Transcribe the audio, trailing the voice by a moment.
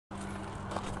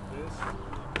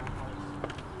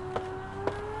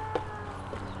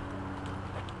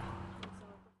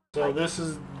So this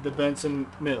is the Benson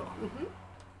mill. Mm-hmm.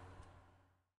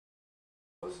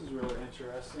 This is really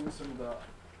interesting. Some of the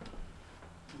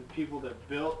people that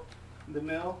built the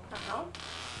mill,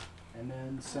 and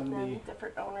then some of the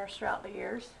different owners throughout the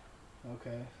years.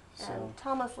 Okay, so and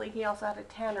Thomas Lee, he also had a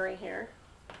tannery here,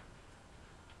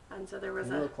 and so there was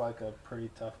you look like a pretty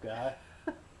tough guy.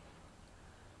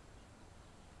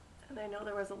 And I know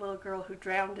there was a little girl who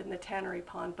drowned in the tannery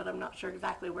pond, but I'm not sure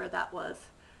exactly where that was.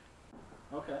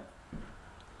 Okay.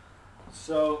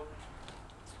 So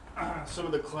some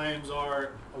of the claims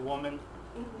are a woman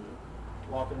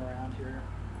walking around here.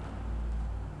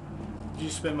 Do you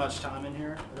spend much time in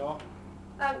here at all?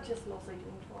 I'm just mostly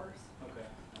doing tours. Okay.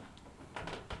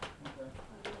 Okay.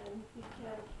 And then you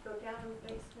can go down in the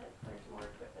basement. There's more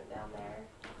equipment down there,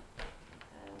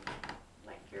 and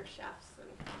like gear shafts and.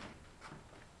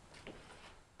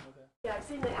 Okay. Yeah, I've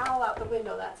seen the owl out the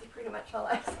window. That's pretty much all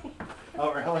I've seen.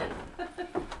 Oh, really?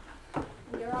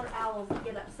 There are owls that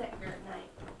get upset here at night.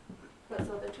 But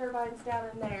so the turbine's down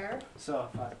in there. So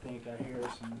if I think I hear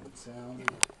some sound,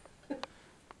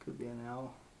 could be an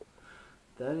owl.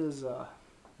 That is,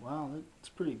 wow, that's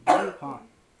pretty deep, huh?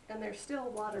 And there's still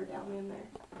water down in there.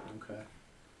 Okay.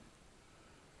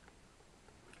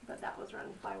 But that was run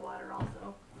by water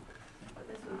also. But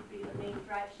this would be the main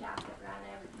drive shaft that ran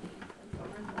everything. And so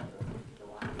originally it was the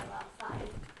water mill outside.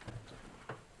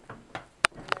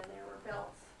 And then there were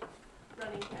belts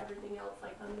running to everything else.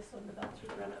 Like on this one, the belts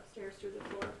would run upstairs through the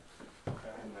floor.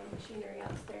 Okay. And run machinery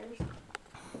upstairs.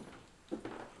 That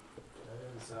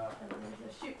is, And then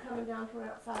there's a chute coming down from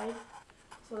outside.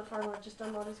 So the farmer would just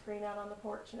unload his grain out on the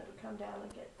porch and it would come down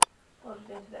and get loaded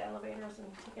into the elevators and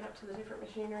taken up to the different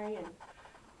machinery. And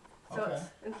so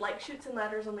it's like chutes and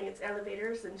ladders, only it's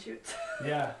elevators and chutes.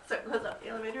 yeah. So it goes up the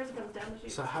elevators and comes down the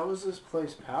chutes. So how is this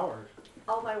place powered?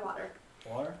 All by water.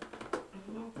 Water?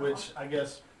 Which I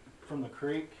guess from the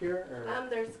creek here? Or?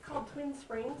 There's called twin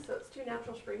springs, so it's two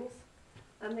natural springs.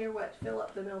 And they're what fill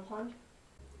up the mill pond.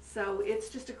 So it's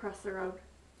just across the road.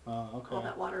 Oh, okay. All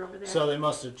that water over there. So they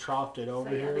must have troughed it over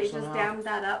here they somehow? just dammed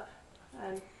that up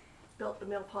and built the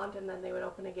mill pond, and then they would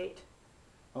open a gate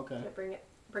Okay. to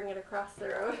bring it across the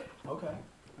road. Okay.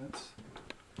 That's,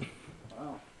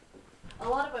 wow. A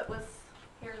lot of it was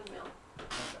here in the mill.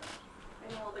 Okay.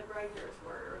 I know all the grinders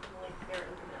were originally here